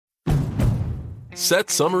Set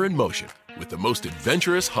summer in motion with the most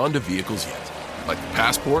adventurous Honda vehicles yet, like the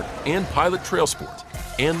Passport and Pilot Trail Sport,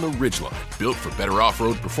 and the Ridgeline, built for better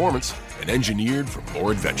off-road performance and engineered for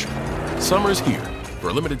more adventure. Summer's here. For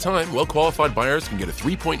a limited time, well-qualified buyers can get a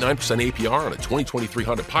 3.9% APR on a 2023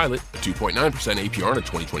 Honda Pilot, a 2.9% APR on a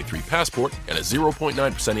 2023 Passport, and a 0.9%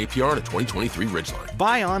 APR on a 2023 Ridgeline.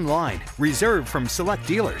 Buy online, reserve from select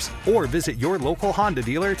dealers, or visit your local Honda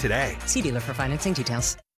dealer today. See dealer for financing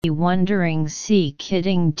details. Wondering, C.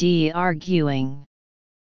 Kidding, D. Arguing.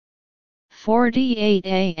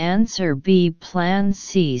 48A. Answer, B. Plan,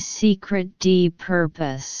 C. Secret, D.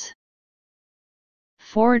 Purpose.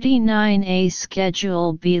 49A.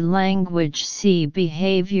 Schedule, B. Language, C.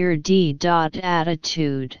 Behavior, D.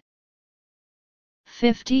 Attitude.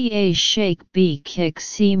 50A. Shake, B. Kick,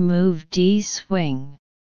 C. Move, D. Swing.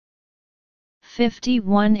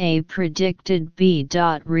 51A. Predicted, B.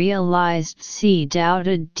 Realized, C.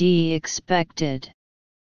 Doubted, D. Expected.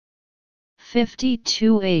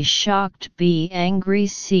 52A. Shocked, B. Angry,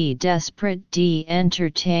 C. Desperate, D.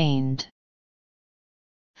 Entertained.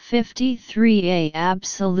 53A.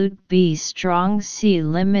 Absolute, B. Strong, C.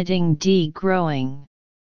 Limiting, D. Growing.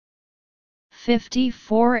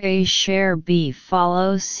 54A. Share, B.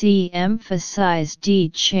 Follow, C. Emphasize, D.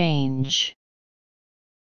 Change.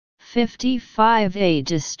 55A.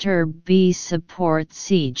 Disturb, B. Support,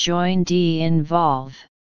 C. Join, D. Involve.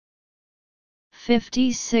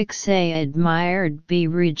 56A. Admired, B.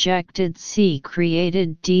 Rejected, C.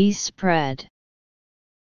 Created, D. Spread.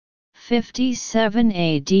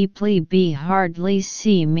 57A. Deeply, B. Hardly,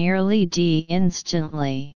 C. Merely, D.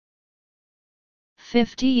 Instantly.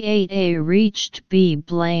 58A. Reached, B.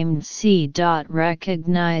 Blamed, C.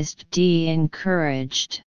 Recognized, D.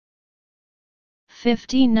 Encouraged.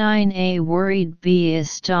 59A. Worried, B.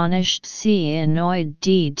 Astonished, C. Annoyed,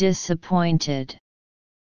 D. Disappointed.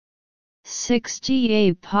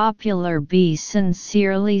 60A. Popular, B.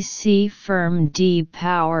 Sincerely, C. Firm, D.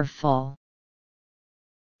 Powerful.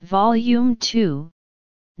 Volume 2,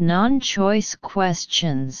 Non-Choice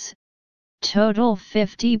Questions, total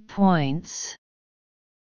 50 points.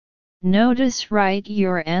 Notice, write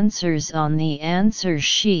your answers on the answer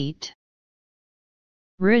sheet.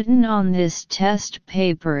 Written on this test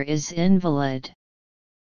paper is invalid.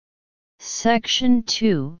 Section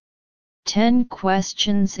 2, 10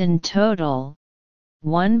 questions in total,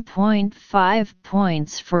 1.5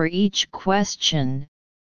 points for each question.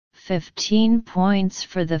 15 points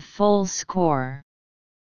for the full score.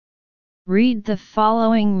 Read the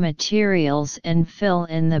following materials and fill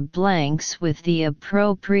in the blanks with the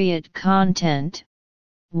appropriate content,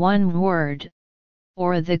 one word,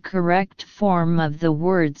 or the correct form of the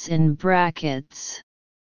words in brackets.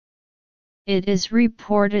 It is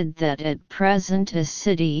reported that at present a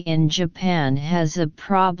city in Japan has a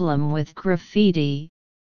problem with graffiti.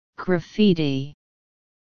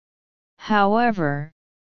 However,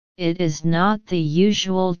 it is not the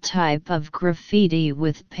usual type of graffiti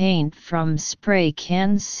with paint from spray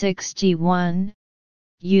cans. 61.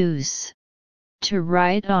 Use to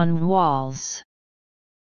write on walls.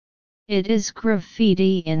 It is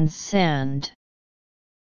graffiti in sand.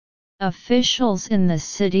 Officials in the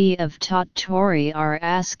city of Tottori are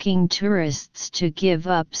asking tourists to give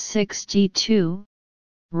up 62.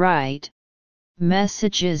 Write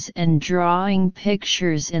messages and drawing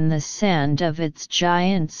pictures in the sand of its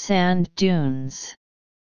giant sand dunes.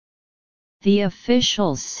 The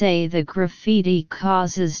officials say the graffiti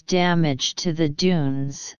causes damage to the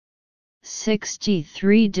dunes.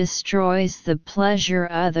 63. Destroys the pleasure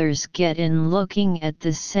others get in looking at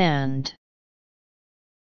the sand.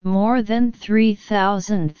 More than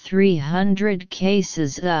 3,300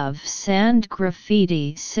 cases of sand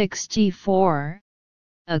graffiti 64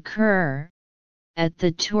 occur at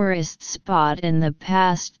the tourist spot in the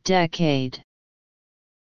past decade.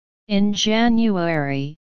 In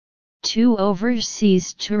January, 2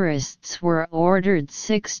 overseas tourists were ordered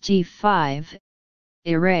 65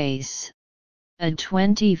 erase a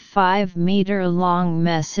 25-meter-long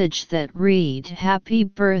message that read "Happy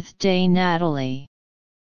Birthday Natalie."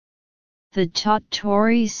 The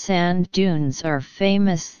Tottori sand dunes are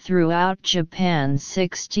famous throughout Japan.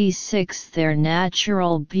 66. Their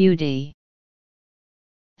natural beauty.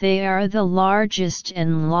 They are the largest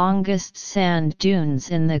and longest sand dunes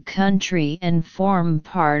in the country and form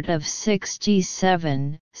part of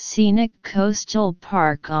 67 Scenic Coastal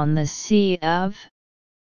Park on the Sea of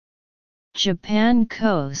Japan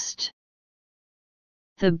coast.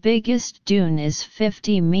 The biggest dune is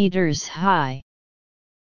 50 meters high.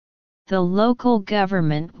 The local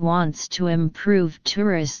government wants to improve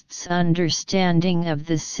tourists' understanding of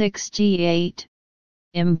the 68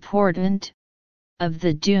 important of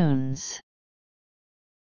the dunes.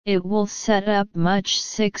 It will set up much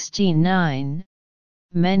 69,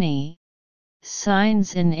 many,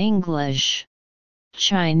 signs in English,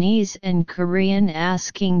 Chinese and Korean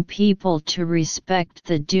asking people to respect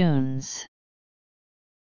the dunes.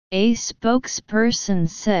 A spokesperson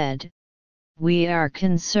said, "We are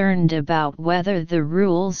concerned about whether the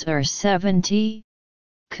rules are 70,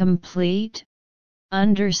 complete,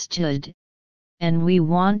 understood, and we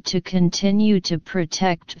want to continue to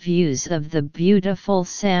protect views of the beautiful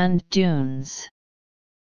sand dunes."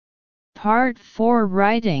 Part 4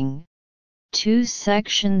 Writing, 2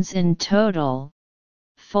 sections in total,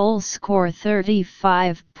 full score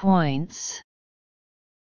 35 points.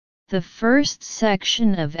 The first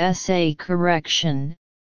section of essay correction,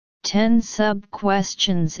 10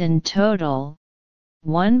 sub-questions in total,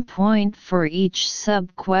 1 point for each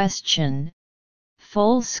sub-question,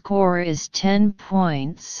 full score is 10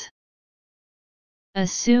 points.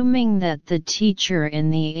 Assuming that the teacher in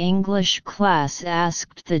the English class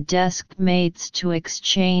asked the desk mates to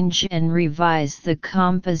exchange and revise the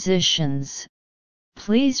compositions,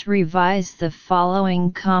 please revise the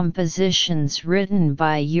following compositions written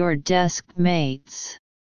by your desk mates.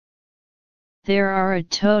 There are a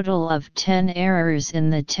total of 10 errors in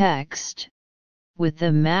the text, with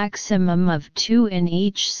a maximum of 2 in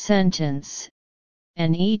each sentence,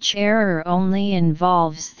 and each error only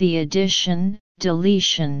involves the addition,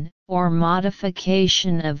 deletion, or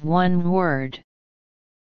modification of one word.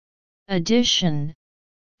 Addition: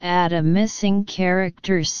 add a missing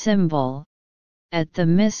character symbol at the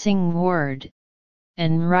missing word,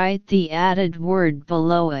 and write the added word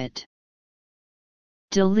below it.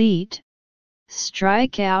 Delete: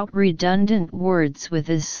 strike out redundant words with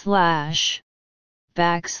a slash,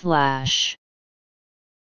 backslash.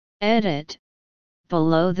 Edit: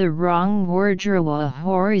 below the wrong word draw a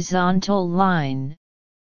horizontal line,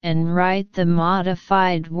 and write the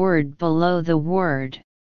modified word below the word.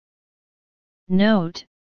 Note: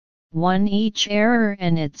 1 each error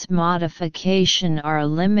and its modification are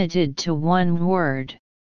limited to one word.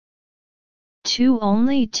 2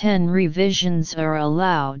 only 10 revisions are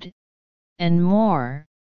allowed, and more,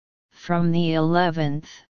 from the 11th,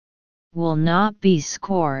 will not be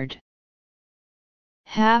scored.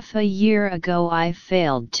 Half a year ago I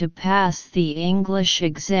failed to pass the English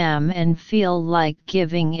exam and feel like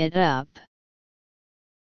giving it up.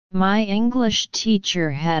 My English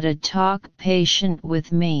teacher had a talk patient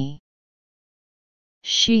with me.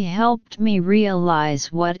 She helped me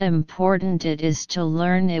realize what important it is to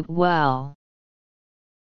learn it well.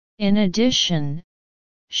 In addition,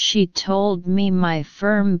 she told me my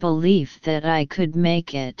firm belief that I could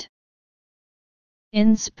make it.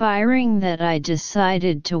 Inspiring that I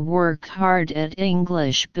decided to work hard at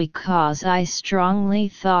English because I strongly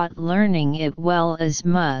thought learning it well is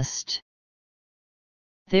must.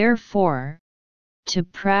 Therefore, to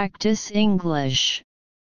practice English,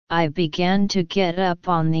 I began to get up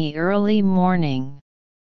on the early morning.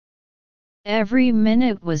 Every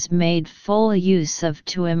minute was made full use of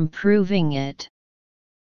to improving it.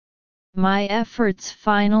 My efforts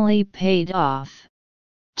finally paid off,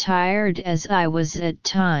 tired as I was at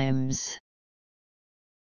times.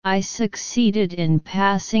 I succeeded in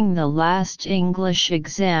passing the last English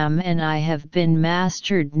exam and I have been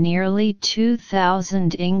mastered nearly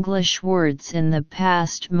 2,000 English words in the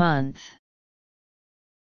past month.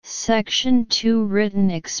 Section 2 Written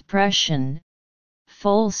Expression,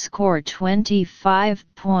 full score 25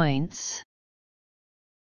 points.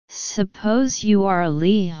 Suppose you are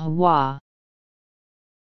Li Hua.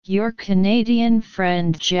 Your Canadian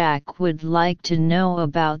friend Jack would like to know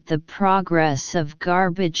about the progress of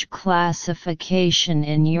garbage classification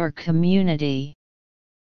in your community.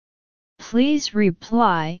 Please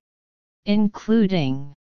reply,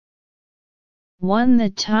 including 1. The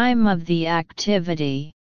time of the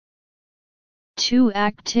activity. 2.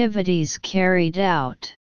 Activities carried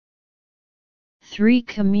out. 3.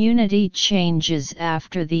 Community changes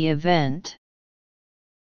after the event.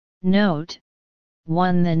 Note: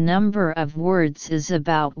 1. The number of words is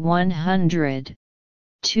about 100.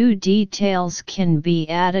 2. Details can be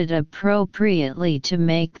added appropriately to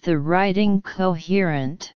make the writing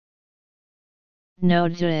coherent.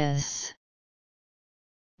 Notice: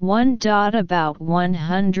 1. About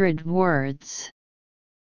 100 words.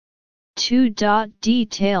 2.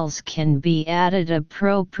 Details can be added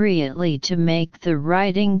appropriately to make the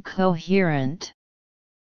writing coherent.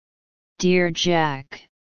 Dear Jack,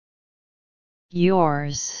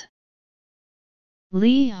 yours,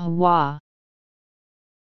 Li Hua.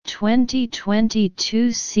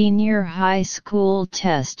 2022 Senior High School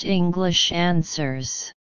Test English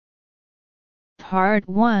Answers. Part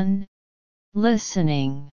 1,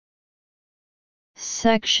 Listening.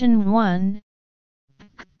 Section 1,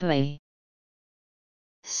 Play.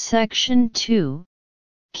 Section 2,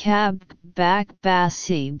 Kab Bak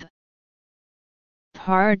Basib.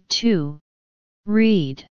 Part 2,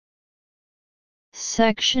 Read.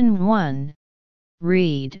 Section 1,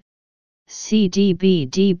 Read. CDB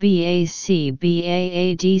DBAC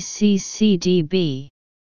BAADC CDB.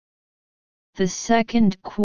 The second